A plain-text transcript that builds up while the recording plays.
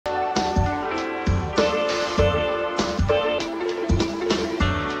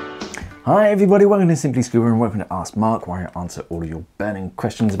Hi everybody, welcome to Simply Scuba and welcome to Ask Mark, where I answer all of your burning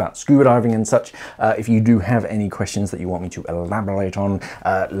questions about scuba diving and such. If you do have any questions that you want me to elaborate on,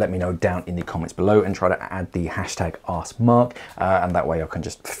 let me know down in the comments below and try to add the hashtag AskMark, and that way I can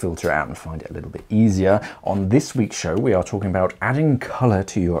just filter it out and find it a little bit easier. On this week's show, we are talking about adding colour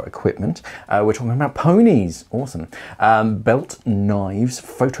to your equipment. We're talking about ponies, awesome. Belt knives,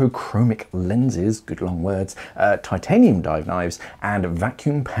 photochromic lenses, good long words, titanium dive knives, and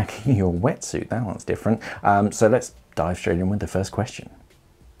vacuum packing your wetsuit. That one's different. So let's dive straight in with the first question.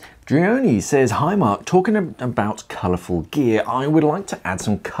 Dreoni says, hi Mark, talking about colourful gear, I would like to add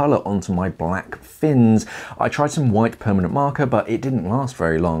some colour onto my black fins. I tried some white permanent marker, but it didn't last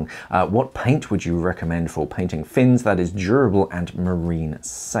very long. What paint would you recommend for painting fins that is durable and marine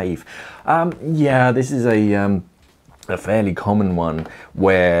safe? Yeah, this is a fairly common one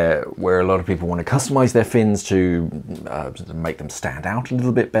where a lot of people want to customize their fins to make them stand out a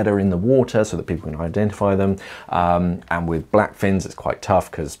little bit better in the water so that people can identify them. And with black fins, it's quite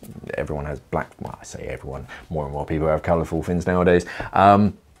tough because everyone has black, well, I say everyone, more and more people have colorful fins nowadays.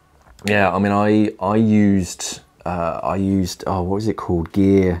 Yeah, I mean, I used, oh, what was it called?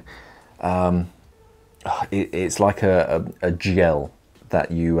 Gear. It's like a gel that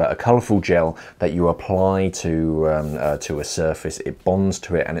you, a colourful gel that you apply to a surface. It bonds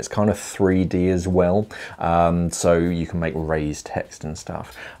to it and it's kind of 3D as well, so you can make raised text and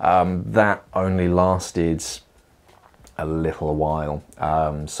stuff. That only lasted a little while,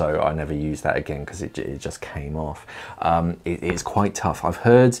 so I never used that again because it just came off. It's quite tough. I've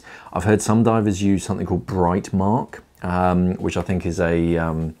heard some divers use something called Bright Mark, which I think is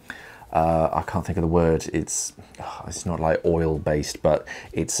a I can't think of the word. It's not like oil based, but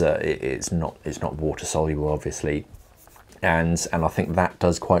it's not water soluble, obviously, and I think that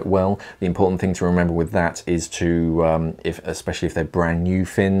does quite well. The important thing to remember with that is to especially if they're brand new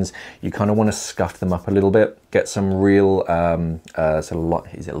fins, you kind of want to scuff them up a little bit, get some real sort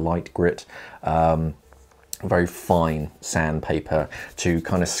of is it light grit, very fine sandpaper to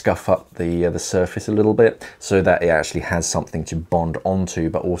kind of scuff up the surface a little bit so that it actually has something to bond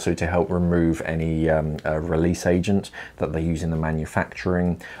onto, but also to help remove any release agent that they use in the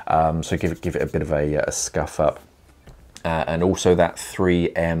manufacturing. So give it a bit of a scuff up. And also that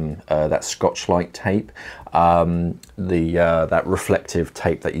 3M, that Scotch-Lite tape, that reflective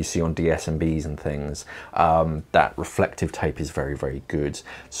tape that you see on DSMBs and things, that reflective tape is very, very good.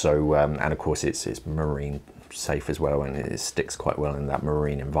 So, and of course it's marine safe as well, and it sticks quite well in that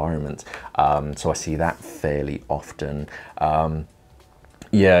marine environment. So I see that fairly often.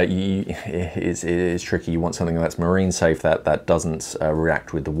 Yeah, it is tricky. You want something that's marine safe, that doesn't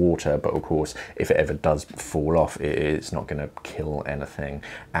react with the water, but of course, if it ever does fall off, it's not going to kill anything.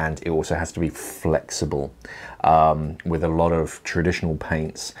 And it also has to be flexible. With a lot of traditional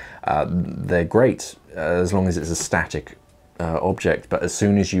paints, they're great as long as it's a static object, but as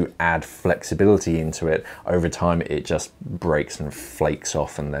soon as you add flexibility into it, over time it just breaks and flakes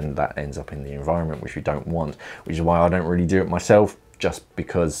off, and then that ends up in the environment, which you don't want, which is why I don't really do it myself. Just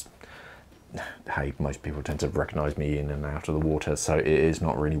because, hey, most people tend to recognize me in and out of the water, so it is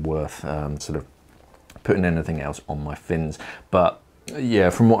not really worth sort of putting anything else on my fins. But yeah,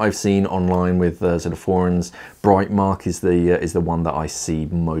 from what I've seen online with sort of forums, Bright Mark is the one that I see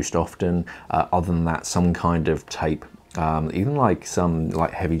most often. Other than that, some kind of tape, even like some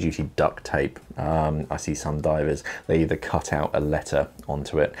heavy duty duct tape. I see some divers, they either cut out a letter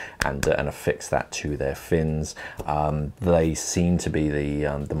onto it and affix that to their fins. They seem to be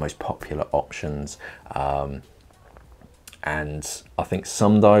the most popular options. And I think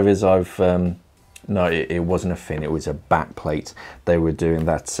some divers no, it wasn't a fin, it was a back plate. They were doing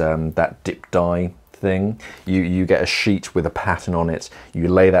that dip dye thing. You get a sheet with a pattern on it, you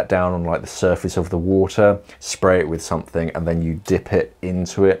lay that down on like the surface of the water, spray it with something, and then you dip it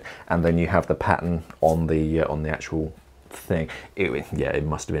into it, and then you have the pattern on the actual thing. Yeah, it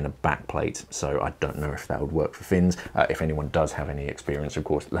must have been a back plate, so I don't know if that would work for fins. If anyone does have any experience, of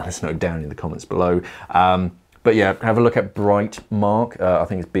course, let us know down in the comments below. But yeah, have a look at Bright Mark. I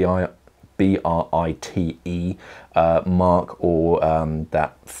think it's B-R-I-T-E Mark, or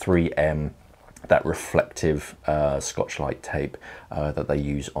that 3M, that reflective Scotch-Lite tape that they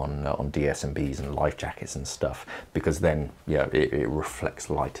use on DSMBs and life jackets and stuff, because then, yeah, it reflects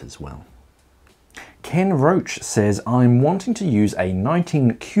light as well. Ken Roach says, I'm wanting to use a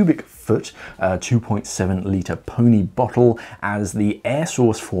 19 cubic foot 2.7 litre pony bottle as the air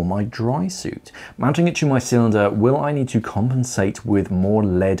source for my dry suit. Mounting it to my cylinder, will I need to compensate with more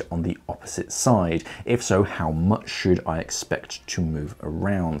lead on the opposite side? If so, how much should I expect to move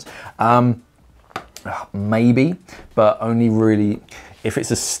around? Maybe, but only really if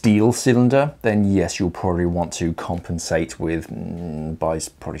it's a steel cylinder, then yes, you'll probably want to compensate with by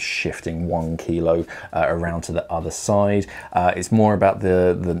probably shifting 1 kilo around to the other side. It's more about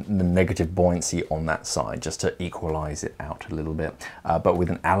the negative buoyancy on that side, just to equalize it out a little bit. But with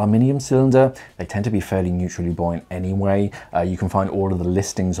an aluminium cylinder, they tend to be fairly neutrally buoyant anyway. You can find all of the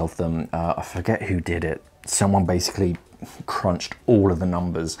listings of them. I forget who did it. Someone basically crunched all of the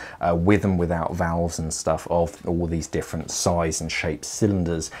numbers with and without valves and stuff of all these different size and shape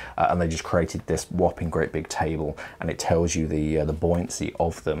cylinders, and they just created this whopping great big table, and it tells you the buoyancy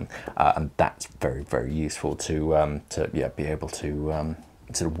of them, and that's very, very useful to yeah, be able to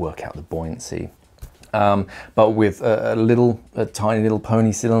sort of work out the buoyancy. But with a tiny little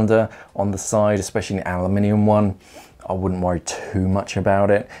pony cylinder on the side, especially an aluminium one, I wouldn't worry too much about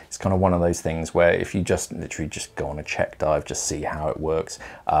it. It's kind of one of those things where if you just literally just go on a check dive, just see how it works.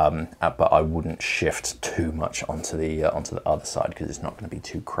 But I wouldn't shift too much onto the other side, because it's not going to be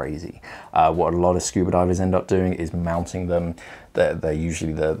too crazy. What a lot of scuba divers end up doing is mounting them. They're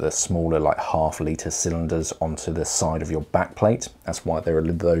usually the smaller, like half-litre cylinders onto the side of your back plate. That's why there are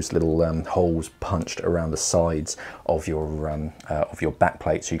those little holes punched around the sides of your back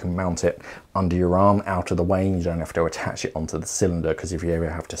plate, so you can mount it under your arm, out of the way, and you don't have to attach it onto the cylinder, because if you ever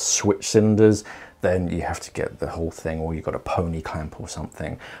have to switch cylinders, then you have to get the whole thing, or you've got a pony clamp or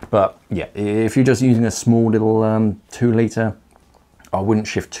something. But yeah, if you're just using a small little 2-litre, I wouldn't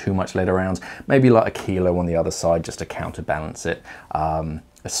shift too much lead around. Maybe like a kilo on the other side just to counterbalance it,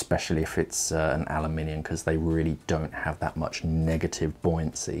 especially if it's an aluminium, because they really don't have that much negative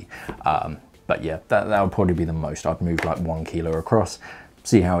buoyancy. But yeah, that would probably be the most. I'd move like 1 kilo across,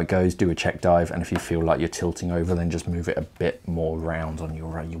 see how it goes, do a check dive, and if you feel like you're tilting over, then just move it a bit more round on your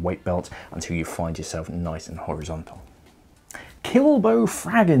weight belt until you find yourself nice and horizontal.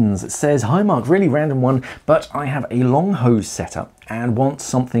 Kilbofragins says, "Hi Mark, really random one, but I have a long hose setup and want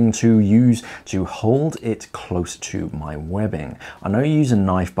something to use to hold it close to my webbing. I know you use a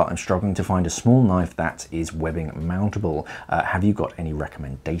knife, but I'm struggling to find a small knife that is webbing mountable. Have you got any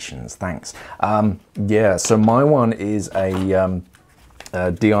recommendations? Thanks." Yeah, so my one is a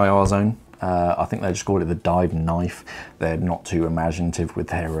DIR zone. I think they just call it the dive knife. They're not too imaginative with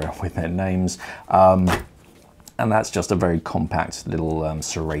their names. And that's just a very compact little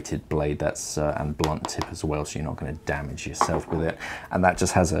serrated blade that's and blunt tip as well, so you're not going to damage yourself with it. And that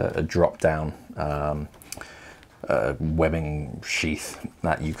just has a drop down webbing sheath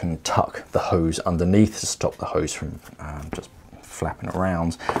that you can tuck the hose underneath to stop the hose from just flapping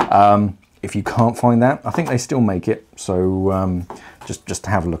around. If you can't find that, I think they still make it, so just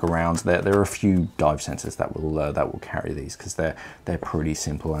have a look around. There are a few dive centres that will carry these, because they're pretty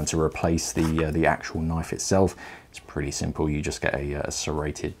simple, and to replace the actual knife itself, it's pretty simple. You just get a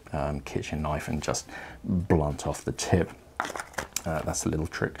serrated kitchen knife and just blunt off the tip. That's a little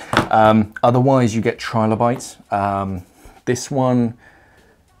trick. Otherwise, you get trilobites. This one,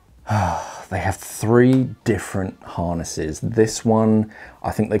 they have 3 different harnesses. This one,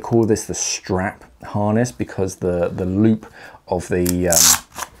 I think they call this the strap harness, because the loop of the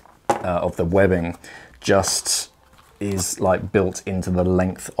webbing just is like built into the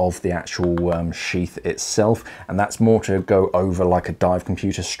length of the actual sheath itself, and that's more to go over like a dive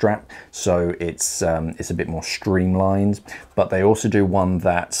computer strap, so it's a bit more streamlined. But they also do one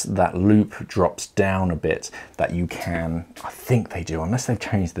that loop drops down a bit, that you can, I think they do, unless they've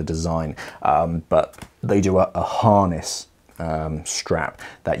changed the design, but they do a harness strap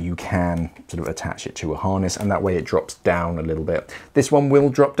that you can sort of attach it to a harness, and that way it drops down a little bit. This one will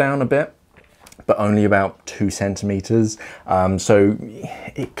drop down a bit, but only about 2 centimeters. So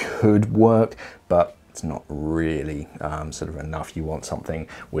it could work, but it's not really sort of enough. You want something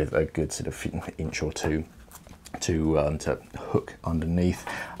with a good sort of inch or 2 to hook underneath.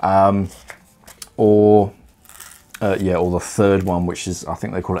 Or the third one, which is, I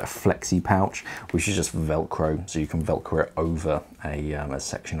think they call it a flexi pouch, which is just Velcro, so you can Velcro it over a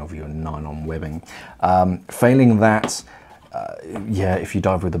section of your nylon webbing. Failing that, yeah, if you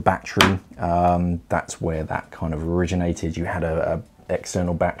dive with a battery, that's where that kind of originated. You had a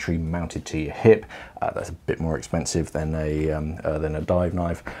external battery mounted to your hip. That's a bit more expensive than a dive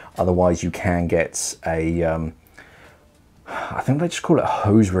knife. Otherwise, you can get a I think they just call it a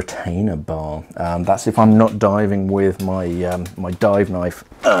hose retainer bar. That's if I'm not diving with my my dive knife.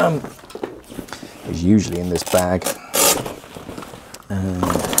 It's usually in this bag.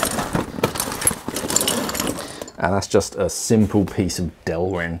 And that's just a simple piece of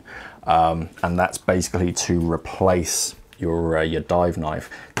Delrin, and that's basically to replace your dive knife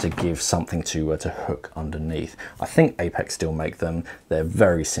to give something to hook underneath. I think Apex still make them. They're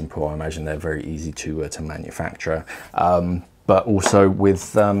very simple. I imagine they're very easy to manufacture. But also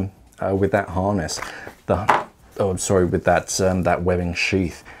with that harness, with that webbing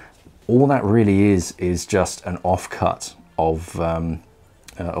sheath, all that really is just an offcut of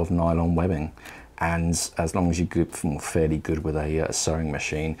nylon webbing. And as long as you're fairly good with a sewing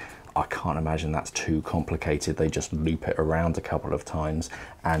machine, I can't imagine that's too complicated. They just loop it around a couple of times,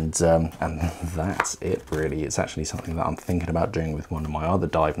 and that's it really. It's actually something that I'm thinking about doing with one of my other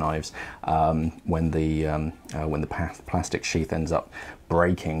dive knives. When the plastic sheath ends up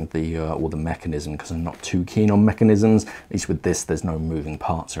breaking or the mechanism, because I'm not too keen on mechanisms. At least with this, there's no moving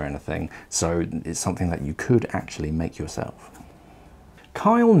parts or anything. So it's something that you could actually make yourself.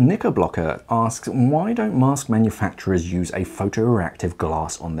 Kyle Knickerbocker asks, why don't mask manufacturers use a photoreactive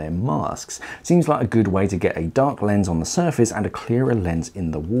glass on their masks? Seems like a good way to get a dark lens on the surface and a clearer lens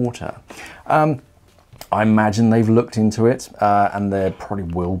in the water. I imagine they've looked into it, and there probably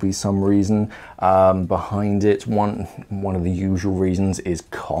will be some reason behind it. One of the usual reasons is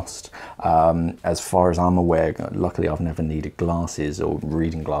cost. As far as I'm aware, luckily I've never needed glasses or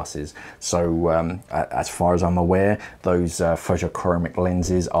reading glasses. So as far as I'm aware, those photochromic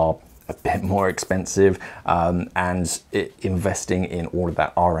lenses are a bit more expensive, and investing in all of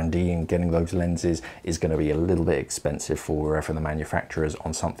that R&D and getting those lenses is going to be a little bit expensive for the manufacturers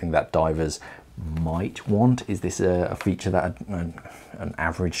on something that divers might want. Is this a feature that an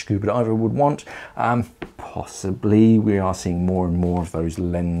average scuba diver would want? Possibly. We are seeing more and more of those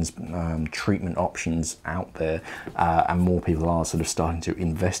lens treatment options out there, and more people are sort of starting to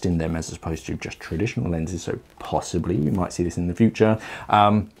invest in them as opposed to just traditional lenses, so possibly we might see this in the future.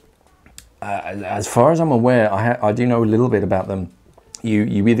 As far as I'm aware, I do know a little bit about them.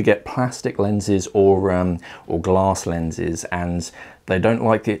 You either get plastic lenses or glass lenses, and they don't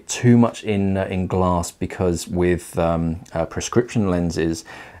like it too much in glass, because with prescription lenses,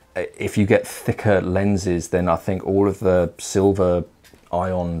 if you get thicker lenses, then I think all of the silver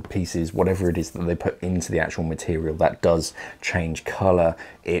ion pieces, whatever it is that they put into the actual material, that does change color.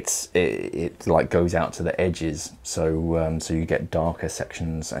 It like goes out to the edges, so so you get darker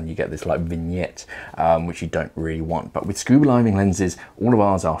sections and you get this like vignette, which you don't really want. But with scuba diving lenses, all of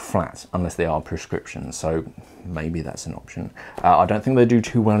ours are flat unless they are prescription, so maybe that's an option. I don't think they do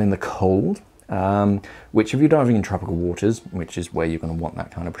too well in the cold, which if you're diving in tropical waters, which is where you're going to want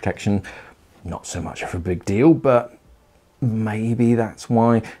that kind of protection, not so much of a big deal. But maybe that's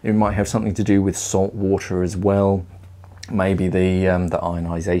why. It might have something to do with salt water as well. Maybe the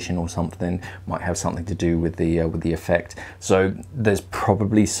ionization or something might have something to do with the effect. So there's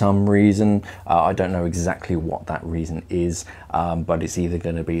probably some reason. I don't know exactly what that reason is, but it's either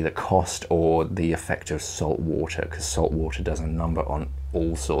going to be the cost or the effect of salt water, because salt water does a number on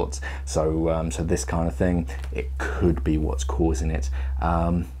all sorts. So so this kind of thing, it could be what's causing it.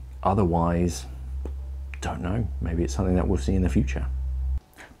 Otherwise, don't know. Maybe it's something that we'll see in the future.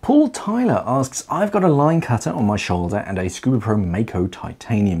 Paul Tyler asks, I've got a line cutter on my shoulder and a Scuba Pro Mako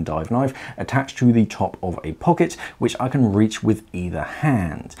titanium dive knife attached to the top of a pocket, which I can reach with either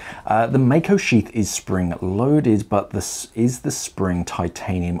hand. The Mako sheath is spring loaded, but is the spring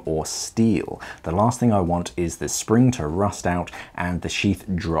titanium or steel? The last thing I want is the spring to rust out and the sheath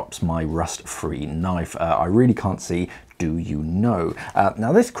drops my rust-free knife. I really can't see. Do you know?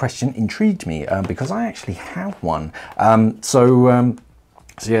 Now this question intrigued me because I actually have one. So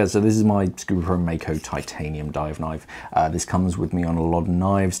yeah, so this is my Scuba Pro Mako titanium dive knife. This comes with me on a lot of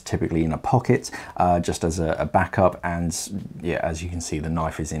knives, typically in a pocket, just as a backup. And yeah, as you can see, the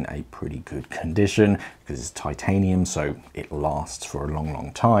knife is in a pretty good condition because it's titanium, so it lasts for a long,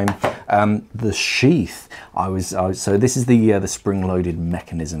 long time. The sheath, so this is the spring-loaded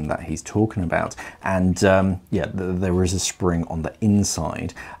mechanism that he's talking about, and yeah, there is a spring on the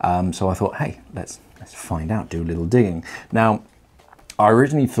inside. So I thought, hey, let's find out, do a little digging. Now, I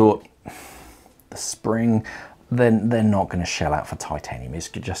originally thought the spring, then they're not going to shell out for titanium. It's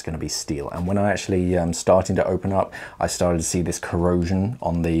just going to be steel. And when I actually starting to open up, I started to see this corrosion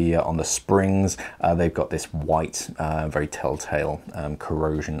on the springs. They've got this white, very telltale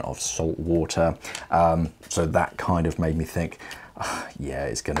corrosion of salt water. So that kind of made me think, yeah,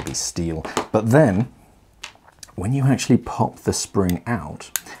 it's going to be steel. But then when you actually pop the spring out,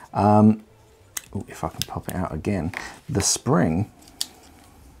 if I can pop it out again, the spring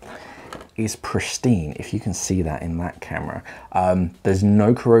is pristine, if you can see that in that camera. There's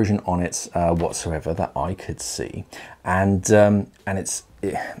no corrosion on it whatsoever that I could see, and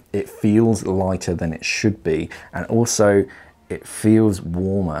it feels lighter than it should be, and also it feels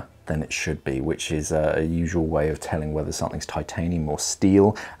warmer than it should be, which is a usual way of telling whether something's titanium or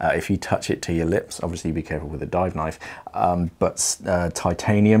steel. If you touch it to your lips, obviously be careful with a dive knife, but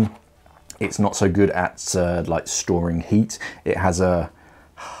titanium, it's not so good at like storing heat. It has a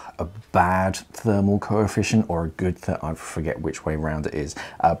bad thermal coefficient, or a good, I forget which way around it is,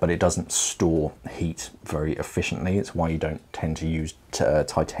 but it doesn't store heat very efficiently. It's why you don't tend to use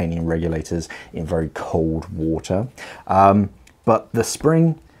titanium regulators in very cold water. But the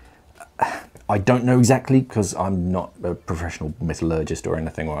spring, I don't know exactly, because I'm not a professional metallurgist or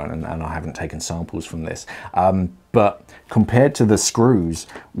anything, and I haven't taken samples from this. But compared to the screws,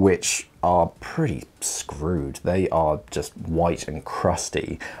 which are pretty screwed, they are just white and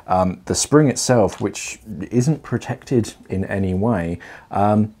crusty. The spring itself, which isn't protected in any way,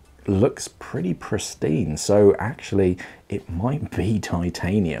 looks pretty pristine. So actually it might be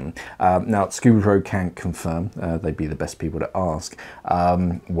titanium. Now Scuba Pro can't confirm, they'd be the best people to ask,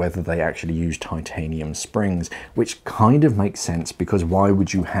 whether they actually use titanium springs, which kind of makes sense, because why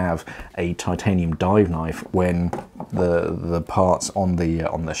would you have a titanium dive knife when the parts on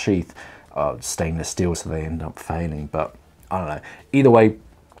the sheath are stainless steel, so they end up failing? But I don't know, either way,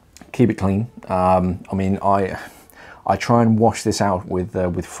 keep it clean. I mean, I try and wash this out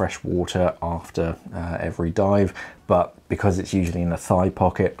with fresh water after every dive, but because it's usually in a thigh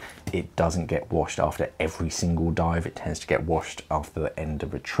pocket, it doesn't get washed after every single dive. It tends to get washed after the end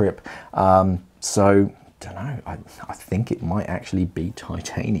of a trip. So, don't know, I think it might actually be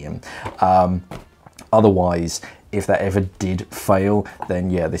titanium. Otherwise, if that ever did fail, then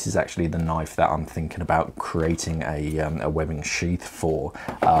yeah, this is actually the knife that I'm thinking about creating a webbing sheath for.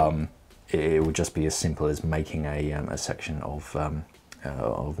 It would just be as simple as making a section of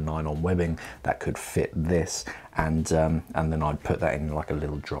nylon webbing that could fit this, and then I'd put that in like a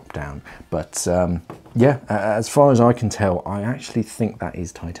little drop down. But yeah, as far as I can tell, I actually think that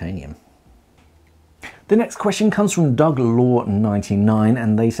is titanium. The next question comes from Doug Law 99,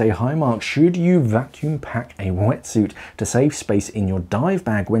 and they say, "Hi Mark, should you vacuum pack a wetsuit to save space in your dive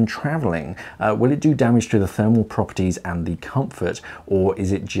bag when traveling? Will it do damage to the thermal properties and the comfort, or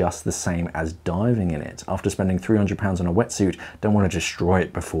is it just the same as diving in it? After spending £300 on a wetsuit, don't want to destroy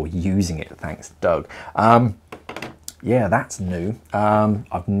it before using it. Thanks, Doug." Yeah, that's new.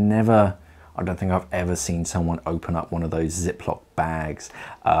 I don't think I've ever seen someone open up one of those Ziploc bags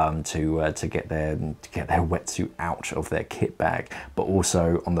to get their wetsuit out of their kit bag. But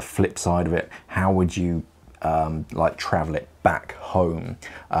also on the flip side of it, how would you like travel it back home?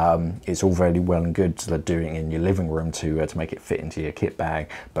 It's all very well and good to doing in your living room to make it fit into your kit bag,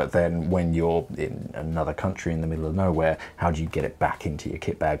 but then when you're in another country in the middle of nowhere, how do you get it back into your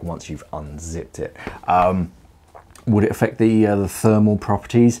kit bag once you've unzipped it? Would it affect the thermal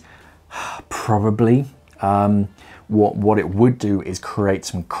properties? Probably. What it would do is create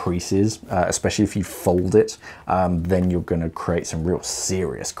some creases, especially if you fold it. Then you're going to create some real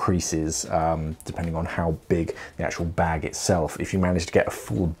serious creases, depending on how big the actual bag itself. If you manage to get a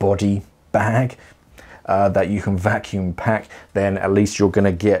full body bag that you can vacuum pack, then at least you're going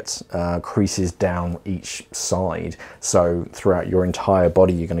to get creases down each side. So throughout your entire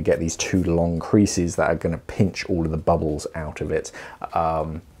body, you're going to get these two long creases that are going to pinch all of the bubbles out of it.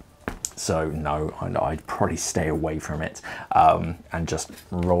 So no, I'd probably stay away from it, and just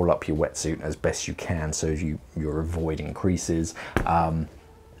roll up your wetsuit as best you can so you're avoiding creases. No,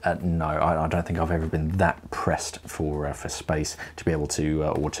 I don't think I've ever been that pressed for space to be able to,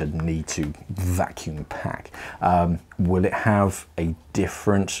 or to need to vacuum pack. Will it have a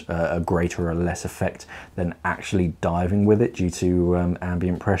different, a greater or less effect than actually diving with it due to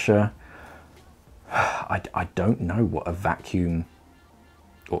ambient pressure? I don't know what a vacuum,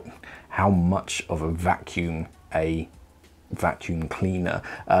 or how much of a vacuum a vacuum cleaner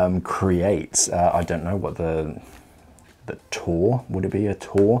creates. I don't know what the torr, would it be a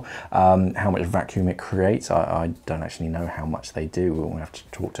torr? How much vacuum it creates, I don't actually know how much they do. We'll have to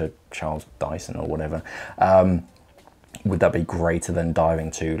talk to Charles Dyson or whatever. Would that be greater than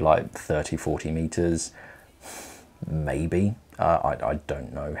diving to like 30-40 meters? Maybe. I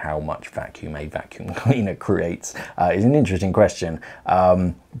don't know how much vacuum a vacuum cleaner creates. It's an interesting question,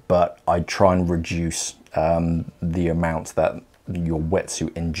 but I try and reduce the amount that your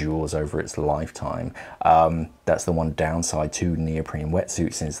wetsuit endures over its lifetime. That's the one downside to neoprene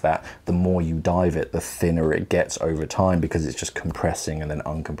wetsuits, is that the more you dive it, the thinner it gets over time, because it's just compressing and then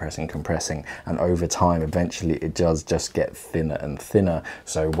uncompressing, compressing, and over time eventually it does just get thinner and thinner,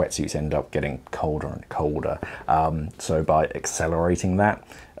 so wetsuits end up getting colder and colder. So by accelerating that,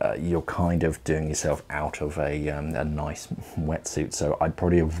 you're kind of doing yourself out of a nice wetsuit, so I'd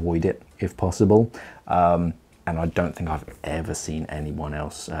probably avoid it if possible. and I don't think I've ever seen anyone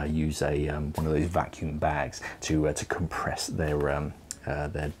else use a one of those vacuum bags to compress their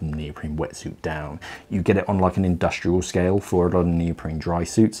neoprene wetsuit down. You get it on like an industrial scale for a lot of neoprene dry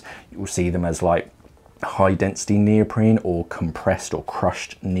suits. You'll see them as like high density neoprene or compressed or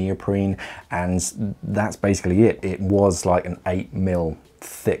crushed neoprene, and that's basically it. It was like an 8mm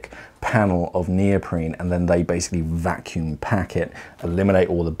thick panel of neoprene, and then they basically vacuum pack it, eliminate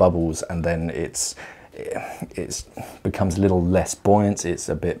all the bubbles, and then it becomes a little less buoyant, it's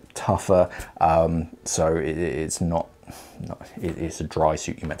a bit tougher, so it's not it's a dry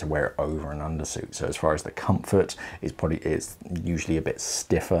suit. You're meant to wear it over an undersuit. So as far as the comfort, it's usually a bit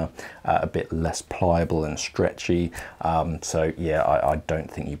stiffer, a bit less pliable and stretchy. So yeah, I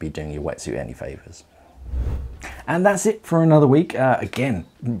don't think you'd be doing your wetsuit any favors. And that's it for another week. Again,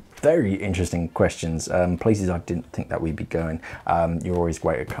 very interesting questions, places I didn't think that we'd be going. You're always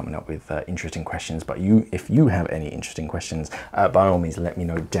great at coming up with interesting questions, but if you have any interesting questions, by all means let me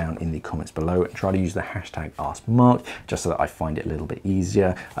know down in the comments below, and try to use the hashtag #AskMark just so that I find it a little bit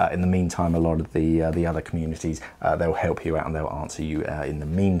easier. In the meantime, a lot of the other communities, they'll help you out and they'll answer you in the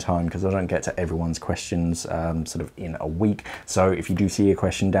meantime, because I don't get to everyone's questions sort of in a week. So if you do see a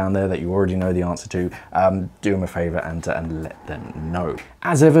question down there that you already know the answer to, do them a favor and let them know.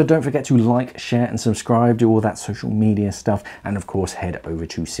 As ever, don't forget to like, share and subscribe, do all that social media stuff, and of course head over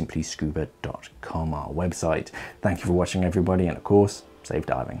to simplyscuba.com, our website. Thank you for watching everybody, and of course, safe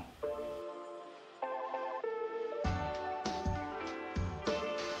diving.